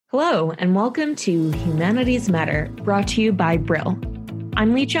Hello, and welcome to Humanities Matter, brought to you by Brill.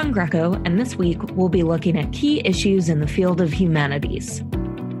 I'm Lee Chung Greco, and this week we'll be looking at key issues in the field of humanities.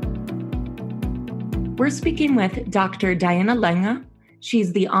 We're speaking with Dr. Diana Lange.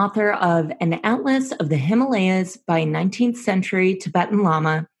 She's the author of An Atlas of the Himalayas by 19th-Century Tibetan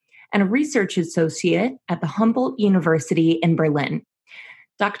Lama and a research associate at the Humboldt University in Berlin.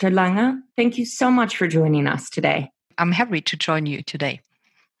 Dr. Lange, thank you so much for joining us today. I'm happy to join you today.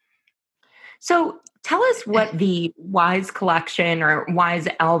 So tell us what the WISE collection or WISE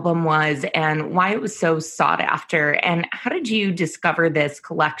album was and why it was so sought after. And how did you discover this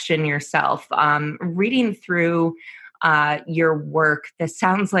collection yourself? Reading through your work, this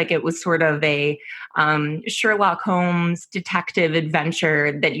sounds like it was sort of a Sherlock Holmes detective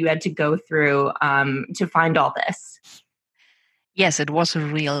adventure that you had to go through to find all this. Yes, it was a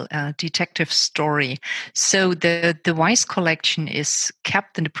real detective story. So the WISE collection is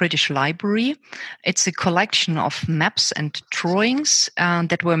kept in the British Library. It's a collection of maps and drawings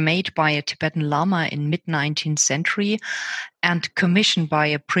that were made by a Tibetan Lama in mid-19th century and commissioned by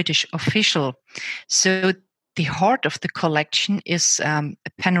a British official. So the heart of the collection is a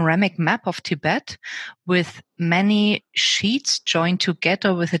panoramic map of Tibet with many sheets joined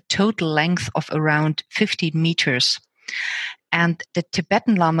together with a total length of around 15 meters. And the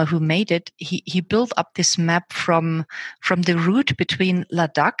Tibetan Lama who made it, he built up this map from the route between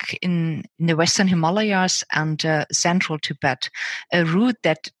Ladakh in the western Himalayas and central Tibet, a route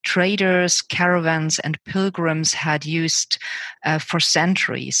that traders, caravans, and pilgrims had used for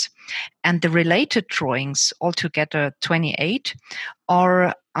centuries. And the related drawings, altogether 28,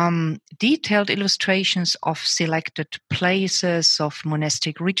 are detailed illustrations of selected places, of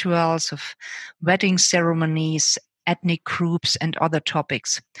monastic rituals, of wedding ceremonies, ethnic groups, and other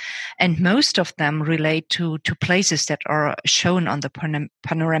topics. And most of them relate to places that are shown on the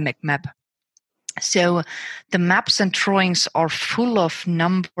panoramic map. So the maps and drawings are full of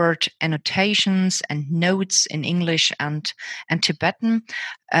numbered annotations and notes in English and Tibetan.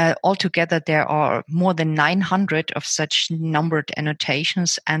 Altogether, there are more than 900 of such numbered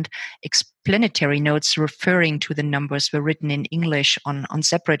annotations, and explanatory notes referring to the numbers were written in English on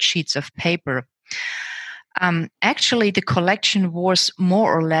separate sheets of paper. Actually, the collection was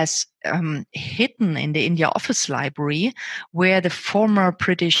more or less hidden in the India Office Library, where the former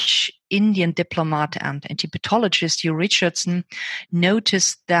British Indian diplomat and Tibetologist Hugh Richardson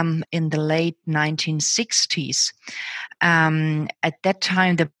noticed them in the late 1960s. At that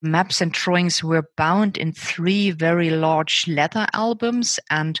time, the maps and drawings were bound in 3 very large leather albums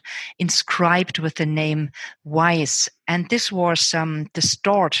and inscribed with the name WISE. And this was the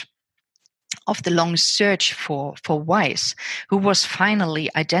start of the long search for WISE, who was finally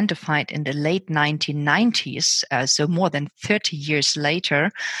identified in the late 1990s, so more than 30 years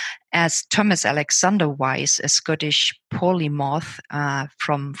later, as Thomas Alexander Wise, a Scottish polymath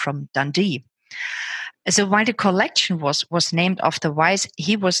from Dundee. So while the collection was named after Wise,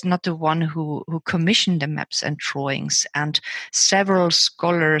 he was not the one who commissioned the maps and drawings. And several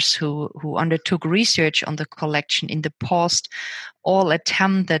scholars who undertook research on the collection in the past all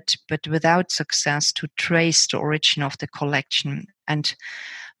attempted, but without success, to trace the origin of the collection. And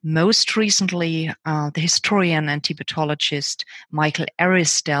most recently, the historian and Tibetologist Michael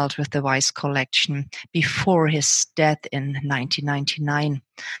Eris dealt with the WISE collection before his death in 1999.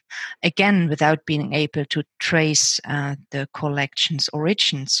 Again, without being able to trace the collection's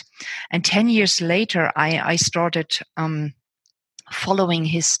origins. And 10 years later, I started following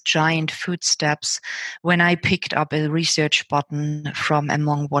his giant footsteps when I picked up a research button from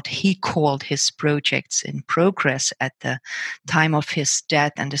among what he called his projects in progress at the time of his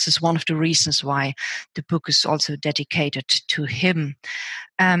death. And this is one of the reasons why the book is also dedicated to him.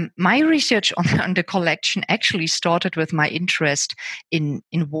 My research on the collection actually started with my interest in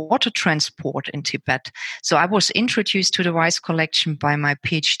water transport in Tibet. So I was introduced to the WISE collection by my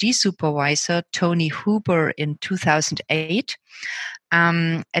PhD supervisor, Tony Huber, in 2008.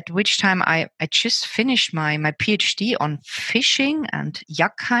 At which time I just finished my PhD on fishing and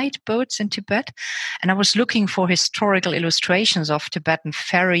yak boats in Tibet. And I was looking for historical illustrations of Tibetan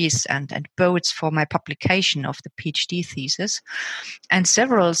ferries and boats for my publication of the PhD thesis. And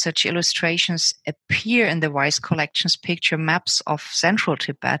several such illustrations appear in the WISE collection's picture maps of central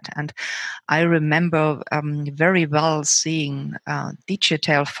Tibet. And I remember very well seeing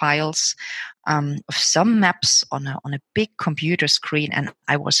digital files of some maps on a big computer screen, and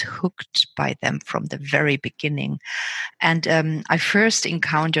I was hooked by them from the very beginning. And I first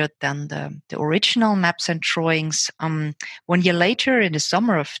encountered then the original maps and drawings 1 year later in the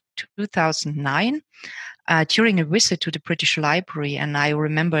summer of 2009. during a visit to the British Library, and I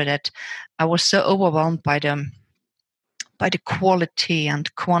remember that I was so overwhelmed by the quality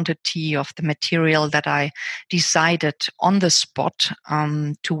and quantity of the material that I decided on the spot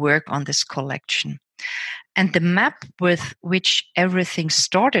to work on this collection. And the map with which everything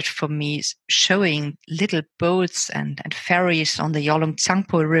started for me is showing little boats and ferries on the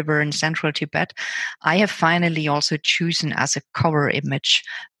Yolung-Tsangpo River in central Tibet. I have finally also chosen as a cover image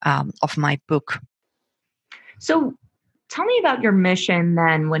of my book. So tell me about your mission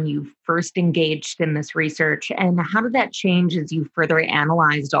then when you first engaged in this research, and how did that change as you further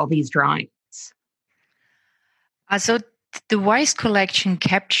analyzed all these drawings? So the Wise collection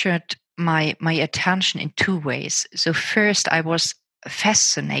captured my attention in two ways. So first, I was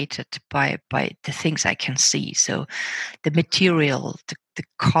fascinated by the things I can see. So the material, the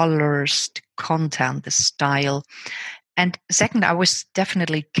colors, the content, the style. And second, I was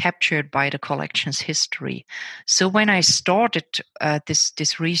definitely captured by the collection's history. So when I started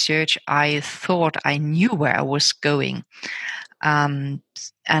this research, I thought I knew where I was going.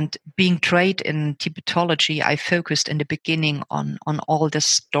 And being trained in Tibetology, I focused in the beginning on all the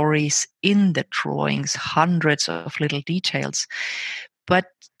stories in the drawings, hundreds of little details. But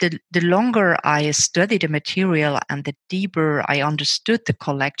the longer I studied the material and the deeper I understood the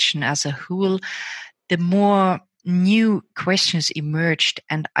collection as a whole, the more new questions emerged,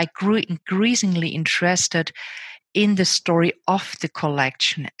 and I grew increasingly interested in the story of the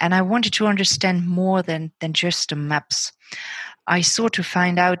collection. And I wanted to understand more than just the maps. I sought to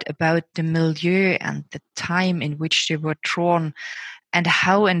find out about the milieu and the time in which they were drawn and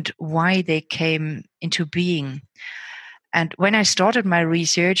how and why they came into being. And when I started my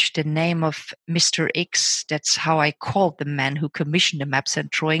research, the name of Mr. X, that's how I called the man who commissioned the maps and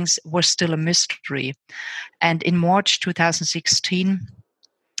drawings, was still a mystery. And in March 2016,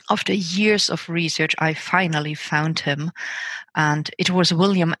 after years of research, I finally found him. And it was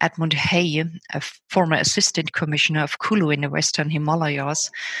William Edmund Hay, a former assistant commissioner of Kulu in the Western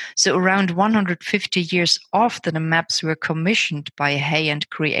Himalayas. So around 150 years after the maps were commissioned by Hay and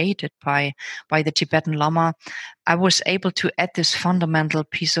created by the Tibetan Lama, I was able to add this fundamental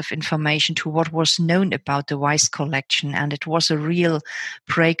piece of information to what was known about the Wise collection. And it was a real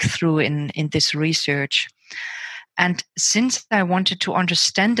breakthrough in this research. And since I wanted to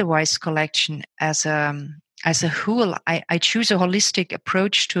understand the Wise collection as a whole, I choose a holistic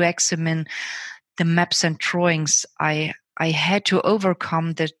approach to examine the maps and drawings. I had to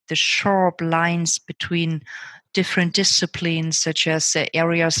overcome the sharp lines between different disciplines such as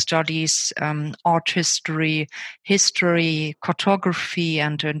area studies, art history, cartography,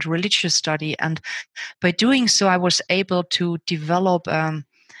 and religious study. And by doing so, I was able to develop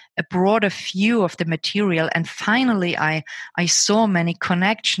a broader view of the material. And finally, I saw many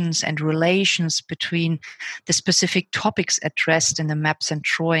connections and relations between the specific topics addressed in the maps and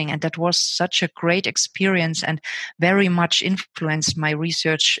drawing. And that was such a great experience and very much influenced my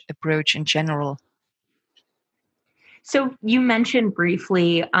research approach in general. So you mentioned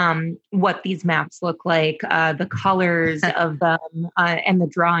briefly what these maps look like, the colors of them, and the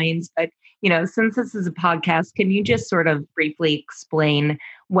drawings. But since this is a podcast, can you just sort of briefly explain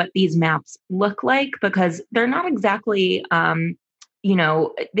what these maps look like? Because they're not exactly,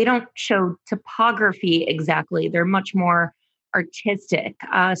 they don't show topography exactly. They're much more artistic.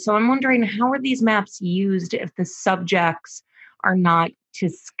 So I'm wondering, how are these maps used if the subjects are not to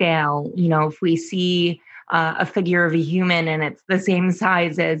scale? If we see a figure of a human and it's the same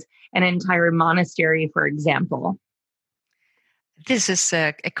size as an entire monastery, for example? This is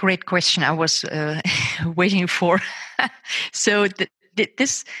a great question I was waiting for. So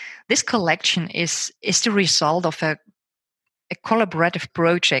this collection is the result of a collaborative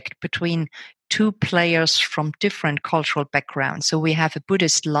project between two players from different cultural backgrounds. So we have a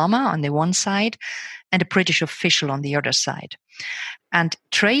Buddhist Lama on the one side and a British official on the other side. And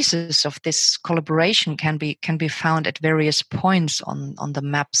traces of this collaboration can be found at various points on the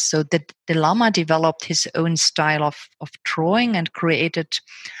maps. So the Lama developed his own style of drawing and created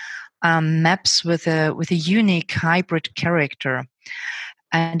maps with a unique hybrid character.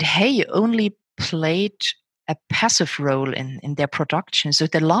 And Hay only played a passive role in their production. So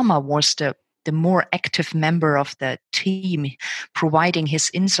the Lama was the more active member of the team, providing his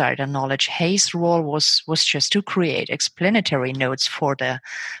insider knowledge. Hay's role was just to create explanatory notes for the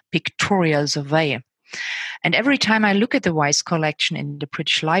pictorial survey. And every time I look at the Wise collection in the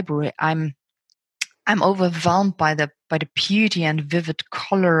British Library, I'm overwhelmed by the beauty and vivid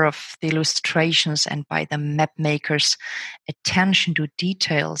color of the illustrations and by the map maker's attention to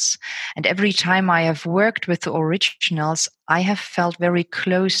details. And every time I have worked with the originals, I have felt very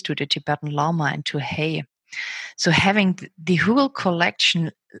close to the Tibetan Lama and to Hay. So having the whole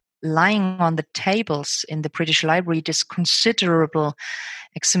collection lying on the tables in the British Library, this considerable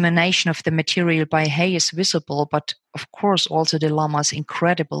examination of the material by Hay is visible, but of course also the Lama's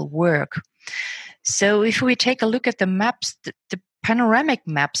incredible work. So if we take a look at the maps, the panoramic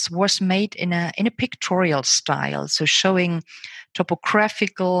maps was made in a pictorial style, so showing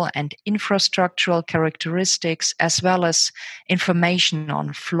topographical and infrastructural characteristics as well as information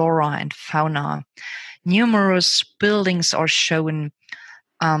on flora and fauna. Numerous buildings are shown,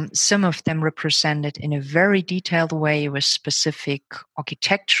 some of them represented in a very detailed way with specific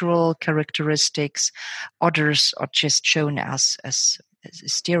architectural characteristics. Others are just shown as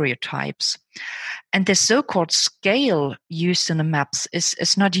stereotypes. And the so-called scale used in the maps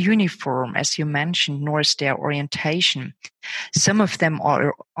is not uniform, as you mentioned, nor is their orientation. Some of them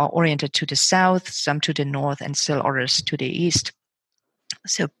are oriented to the south, some to the north, and still others to the east.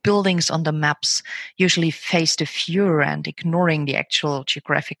 So buildings on the maps usually face the viewer and ignoring the actual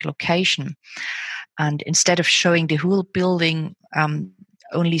geographic location. And instead of showing the whole building,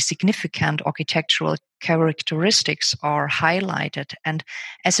 only significant architectural characteristics are highlighted. And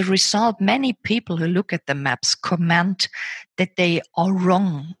as a result, many people who look at the maps comment that they are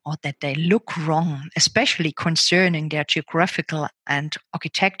wrong or that they look wrong, especially concerning their geographical and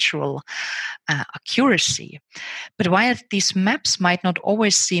architectural accuracy. But while these maps might not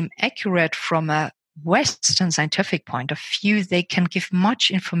always seem accurate from a Western scientific point of view, they can give much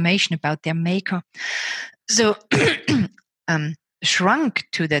information about their maker. So, shrunk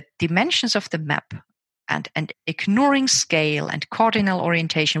to the dimensions of the map and ignoring scale and cardinal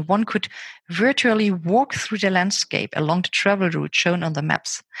orientation, one could virtually walk through the landscape along the travel route shown on the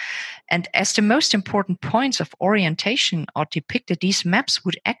maps. And as the most important points of orientation are depicted, these maps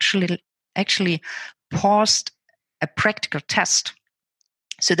would actually pass a practical test.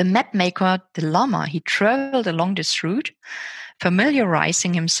 So the map maker, the Lama, he traveled along this route,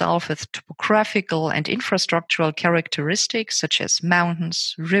 familiarizing himself with topographical and infrastructural characteristics such as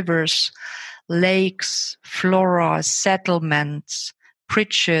mountains, rivers, lakes, flora, settlements,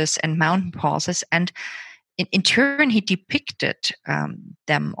 bridges, and mountain passes. And in turn, he depicted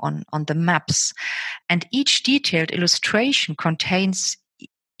them on the maps. And each detailed illustration contains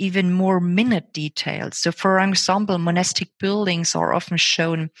even more minute details. So, for example, monastic buildings are often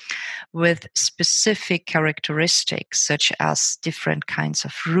shown with specific characteristics, such as different kinds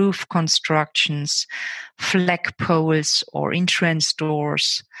of roof constructions, flagpoles, or entrance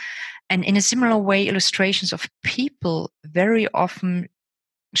doors. And in a similar way, illustrations of people very often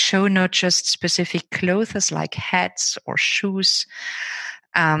show not just specific clothes like hats or shoes,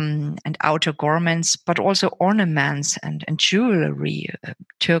 and outer garments, but also ornaments and jewelry,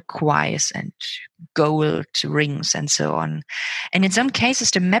 turquoise and gold rings and so on. And in some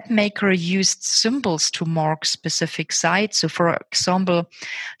cases, the map maker used symbols to mark specific sites. So, for example,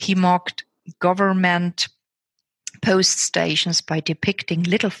 he marked government post stations by depicting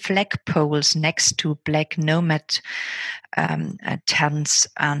little flagpoles next to black nomad tents,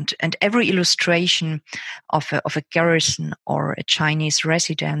 and every illustration of a garrison or a Chinese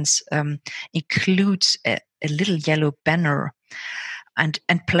residence includes a little yellow banner, and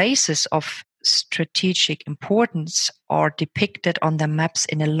places of strategic importance are depicted on the maps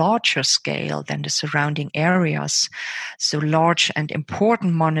in a larger scale than the surrounding areas. So large and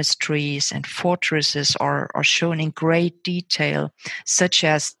important monasteries and fortresses are shown in great detail, such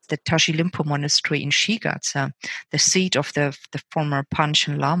as the Tajilimpo monastery in Shigatse, the seat of the former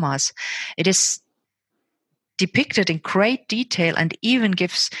Panchen Lamas. It is depicted in great detail and even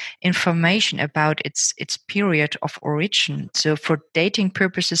gives information about its period of origin. So for dating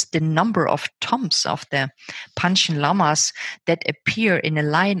purposes, the number of tombs of the Panchen Lamas that appear in a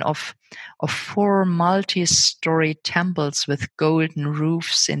line of 4 multi-story temples with golden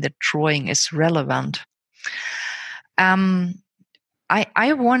roofs in the drawing is relevant. I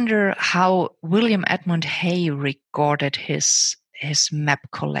wonder how William Edmund Hay regarded his map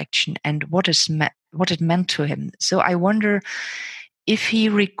collection and what it meant to him. So I wonder if he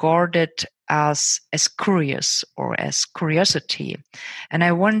regarded as curious or as curiosity. And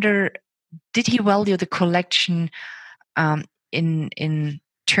I wonder, did he value the collection in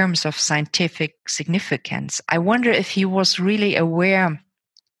terms of scientific significance? I wonder if he was really aware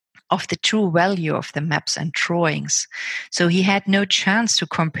of the true value of the maps and drawings. So he had no chance to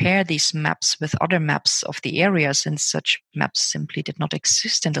compare these maps with other maps of the area, since such maps simply did not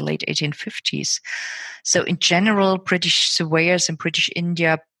exist in the late 1850s. So in general, British surveyors in British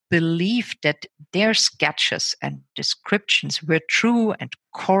India believed that their sketches and descriptions were true and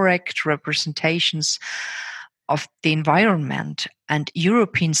correct representations of the environment, and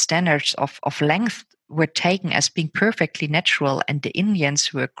European standards of length were taken as being perfectly natural, and the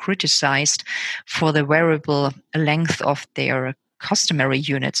Indians were criticized for the variable length of their customary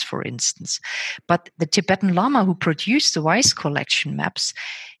units, for instance. But the Tibetan Lama who produced the Wise collection maps,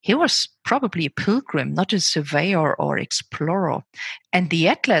 he was probably a pilgrim, not a surveyor or explorer. And the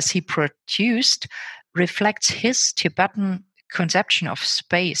atlas he produced reflects his Tibetan conception of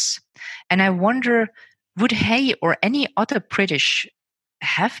space. And I wonder, would Hay or any other British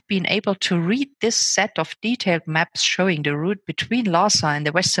have been able to read this set of detailed maps showing the route between Lhasa and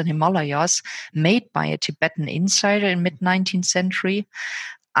the Western Himalayas made by a Tibetan insider in mid-19th century?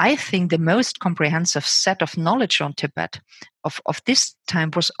 I think the most comprehensive set of knowledge on Tibet of this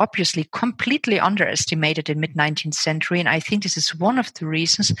time was obviously completely underestimated in mid-19th century. And I think this is one of the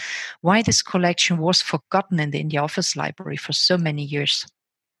reasons why this collection was forgotten in the India Office Library for so many years.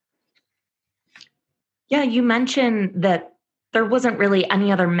 Yeah, you mentioned that there wasn't really any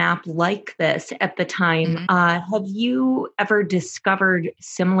other map like this at the time. Have you ever discovered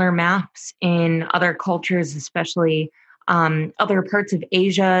similar maps in other cultures, especially other parts of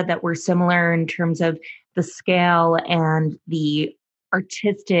Asia, that were similar in terms of the scale and the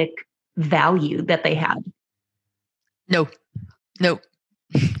artistic value that they had? No,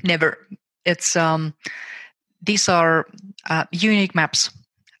 never. It's these are unique maps.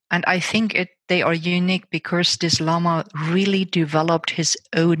 And I think they are unique because this Lama really developed his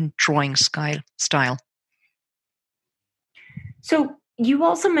own drawing style. So you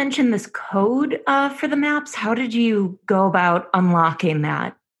also mentioned this code for the maps. How did you go about unlocking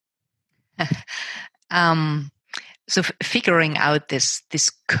that? So figuring out this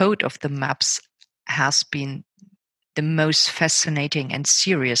code of the maps has been the most fascinating and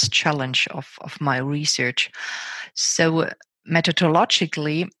serious challenge of my research. So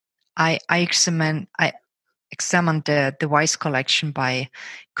methodologically, I examined the Wise collection by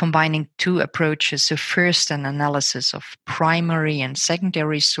combining two approaches. So first, an analysis of primary and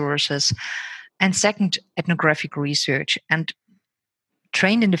secondary sources, and second, ethnographic research. And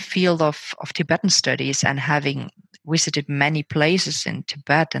trained in the field of Tibetan studies and having visited many places in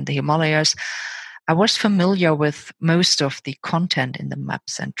Tibet and the Himalayas, I was familiar with most of the content in the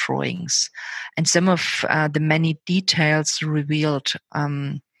maps and drawings. And some of the many details revealed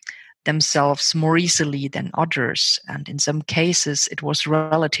themselves more easily than others. And in some cases, it was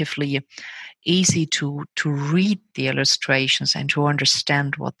relatively easy to read the illustrations and to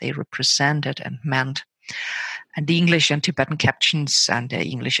understand what they represented and meant. And the English and Tibetan captions and the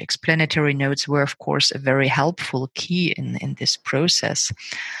English explanatory notes were, of course, a very helpful key in this process.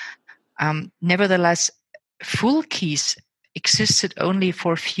 Nevertheless, full keys existed only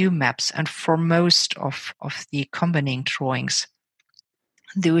for a few maps and for most of the accompanying drawings.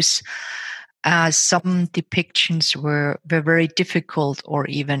 Those some depictions were very difficult or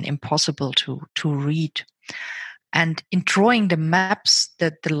even impossible to read. And in drawing the maps,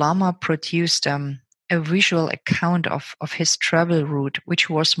 the Lama produced a visual account of his travel route, which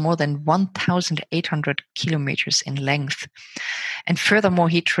was more than 1,800 kilometers in length. And furthermore,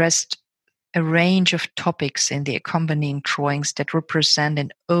 he addressed a range of topics in the accompanying drawings that represent an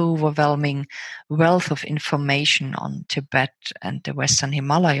overwhelming wealth of information on Tibet and the Western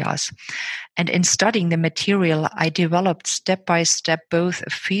Himalayas. And in studying the material, I developed step by step both a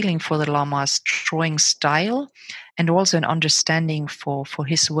feeling for the Lama's drawing style and also an understanding for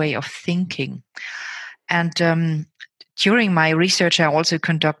his way of thinking. And during my research, I also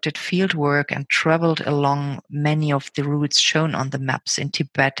conducted field work and traveled along many of the routes shown on the maps in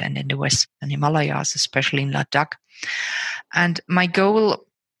Tibet and in the Western Himalayas, especially in Ladakh. And my goal,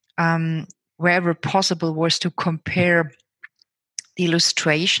 wherever possible, was to compare the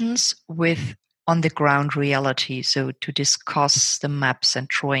illustrations with on-the-ground reality. So to discuss the maps and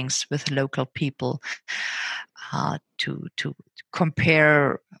drawings with local people, to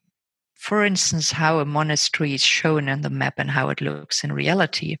compare, for instance, how a monastery is shown on the map and how it looks in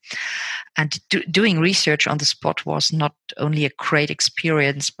reality. And doing research on the spot was not only a great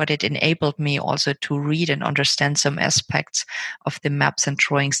experience, but it enabled me also to read and understand some aspects of the maps and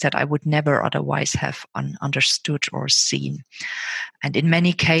drawings that I would never otherwise have understood or seen. And in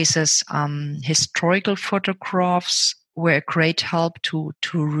many cases, historical photographs were a great help to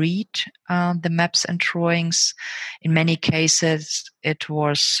read the maps and drawings. In many cases, it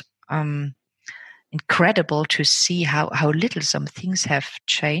was incredible to see how little some things have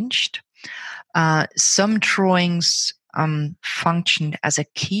changed. Some drawings functioned as a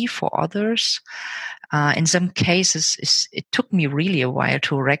key for others. In some cases, it took me really a while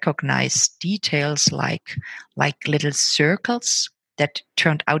to recognize details like little circles that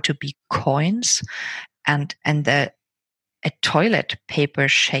turned out to be coins, and the a toilet paper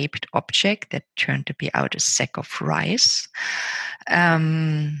shaped object that turned to be out a sack of rice.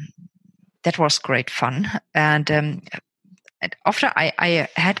 That was great fun. And after I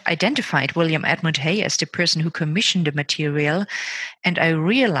had identified William Edmund Hay as the person who commissioned the material, and I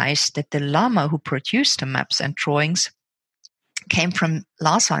realized that the Lama who produced the maps and drawings came from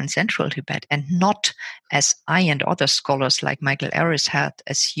Lhasa in central Tibet, and not, as I and other scholars like Michael Aris had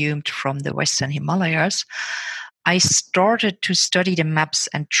assumed, from the Western Himalayas, I started to study the maps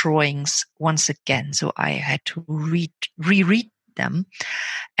and drawings once again. So I had to reread them.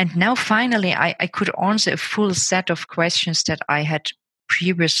 And now finally, I could answer a full set of questions that I had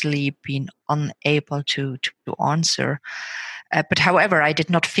previously been unable to answer. But however, I did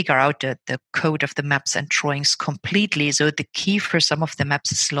not figure out the code of the maps and drawings completely. So the key for some of the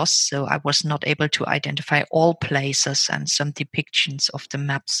maps is lost. So I was not able to identify all places and some depictions of the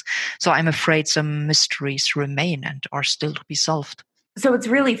maps. So I'm afraid some mysteries remain and are still to be solved. So it's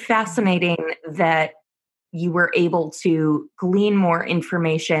really fascinating that you were able to glean more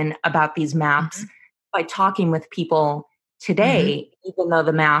information about these maps by talking with people today, even though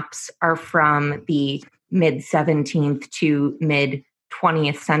the maps are from the mid 17th to mid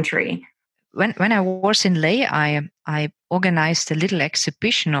 20th century. When I was in Leh, I organized a little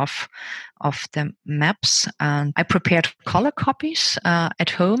exhibition of the maps, and I prepared color copies at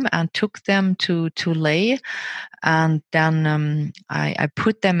home and took them to Leh, and then I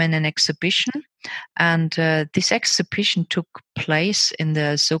put them in an exhibition. And this exhibition took place in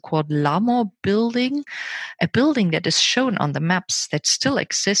the so-called Lama building, a building that is shown on the maps that still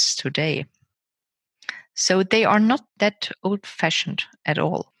exists today. So they are not that old-fashioned at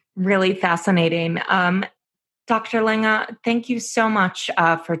all. Really fascinating. Dr. Lange, thank you so much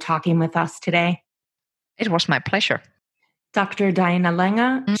for talking with us today. It was my pleasure. Dr. Diana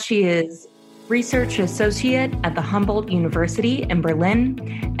Lange, she is Research Associate at the Humboldt University in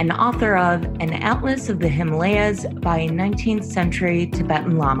Berlin and author of An Atlas of the Himalayas by 19th-Century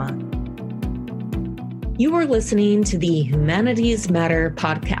Tibetan Lama. You are listening to the Humanities Matter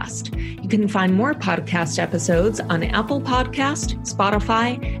podcast. You can find more podcast episodes on Apple Podcast,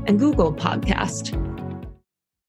 Spotify, and Google Podcast.